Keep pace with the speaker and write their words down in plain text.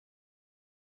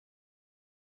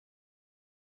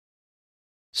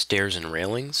Stairs and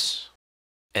Railings,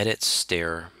 Edit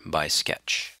Stair by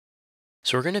Sketch.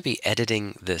 So we're going to be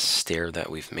editing this stair that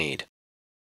we've made.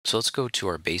 So let's go to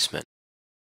our basement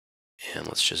and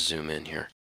let's just zoom in here.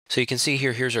 So you can see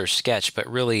here, here's our sketch, but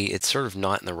really it's sort of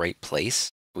not in the right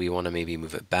place. We want to maybe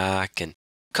move it back. And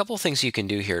a couple of things you can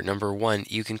do here. Number one,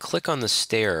 you can click on the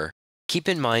stair. Keep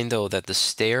in mind though that the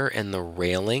stair and the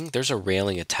railing, there's a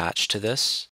railing attached to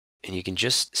this. And you can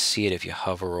just see it if you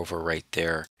hover over right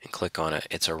there and click on it.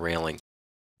 It's a railing.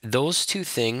 Those two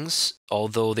things,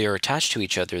 although they are attached to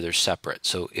each other, they're separate.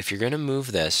 So if you're going to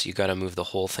move this, you got to move the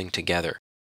whole thing together.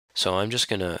 So I'm just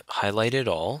going to highlight it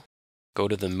all, go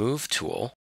to the Move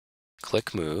tool,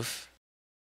 click Move,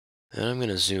 then I'm going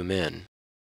to zoom in,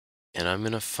 and I'm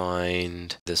going to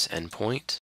find this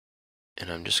endpoint,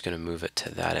 and I'm just going to move it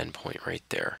to that endpoint right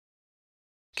there.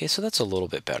 Okay, so that's a little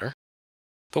bit better.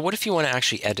 But what if you want to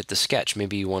actually edit the sketch?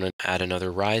 Maybe you want to add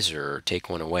another riser or take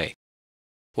one away.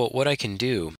 Well, what I can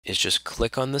do is just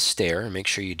click on the stair, make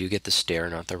sure you do get the stair,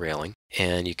 not the railing,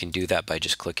 and you can do that by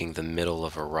just clicking the middle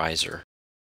of a riser.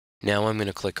 Now I'm going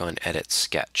to click on Edit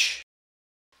Sketch.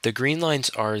 The green lines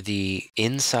are the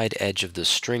inside edge of the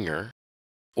stringer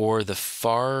or the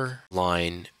far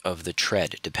line of the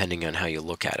tread, depending on how you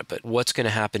look at it. But what's going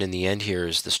to happen in the end here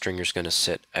is the stringer is going to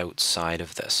sit outside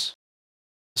of this.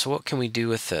 So what can we do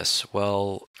with this?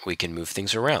 Well, we can move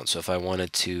things around. So if I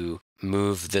wanted to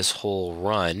move this whole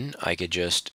run, I could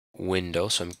just window.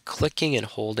 So I'm clicking and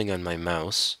holding on my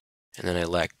mouse, and then I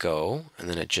let go, and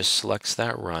then it just selects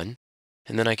that run.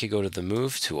 And then I could go to the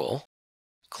Move tool,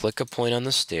 click a point on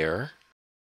the stair,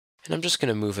 and I'm just going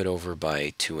to move it over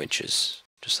by 2 inches,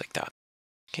 just like that.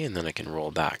 Okay, and then I can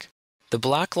roll back. The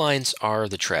black lines are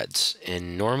the treads,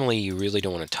 and normally you really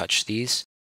don't want to touch these,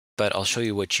 but I'll show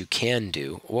you what you can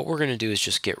do. What we're going to do is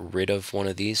just get rid of one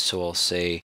of these. So I'll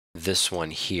say this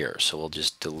one here. So we'll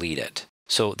just delete it.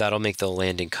 So that'll make the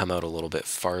landing come out a little bit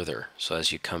farther. So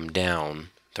as you come down,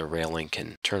 the railing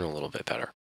can turn a little bit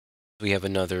better. We have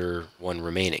another one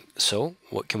remaining. So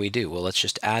what can we do? Well, let's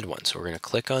just add one. So we're going to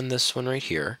click on this one right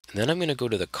here. And then I'm going to go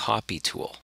to the Copy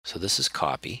tool. So this is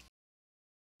Copy.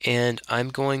 And I'm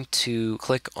going to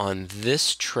click on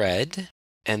this tread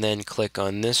and then click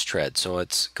on this tread. So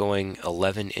it's going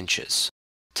 11 inches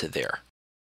to there.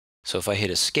 So if I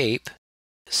hit Escape,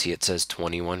 see it says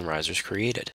 21 risers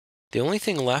created. The only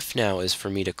thing left now is for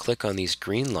me to click on these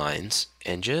green lines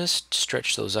and just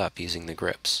stretch those up using the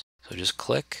grips. So just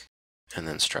click and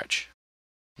then stretch.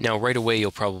 Now right away you'll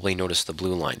probably notice the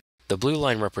blue line. The blue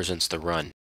line represents the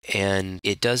run, and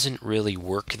it doesn't really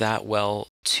work that well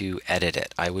to edit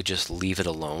it. I would just leave it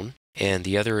alone. And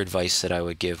the other advice that I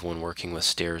would give when working with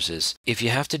stairs is if you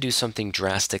have to do something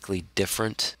drastically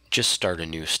different, just start a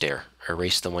new stair.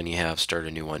 Erase the one you have, start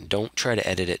a new one. Don't try to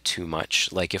edit it too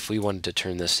much. Like if we wanted to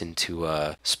turn this into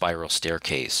a spiral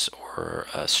staircase or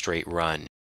a straight run,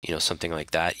 something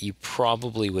like that, you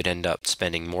probably would end up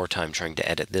spending more time trying to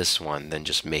edit this one than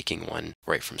just making one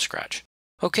right from scratch.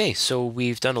 Okay, so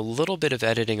we've done a little bit of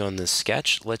editing on this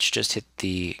sketch. Let's just hit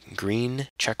the green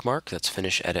check mark. That's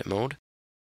Finish Edit Mode.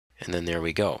 And then there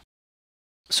we go.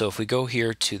 So if we go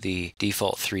here to the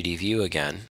default 3D view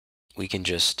again, we can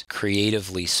just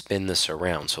creatively spin this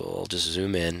around. So I'll just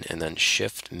zoom in and then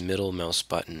shift middle mouse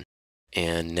button.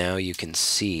 And now you can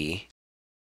see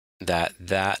that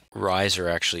that riser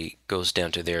actually goes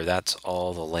down to there. That's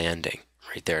all the landing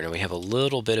right there. Now we have a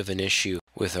little bit of an issue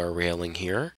with our railing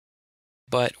here,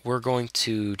 but we're going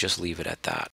to just leave it at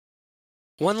that.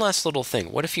 One last little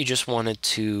thing. What if you just wanted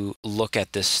to look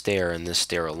at this stair and this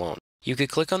stair alone? You could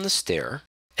click on the stair,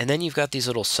 and then you've got these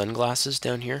little sunglasses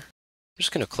down here. I'm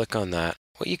just going to click on that.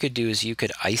 What you could do is you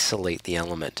could isolate the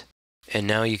element, and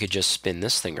now you could just spin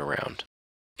this thing around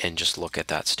and just look at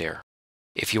that stair.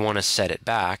 If you want to set it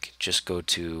back, just go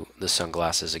to the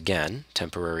sunglasses again,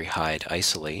 Temporary Hide,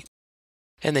 Isolate,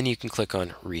 and then you can click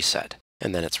on Reset,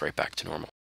 and then it's right back to normal.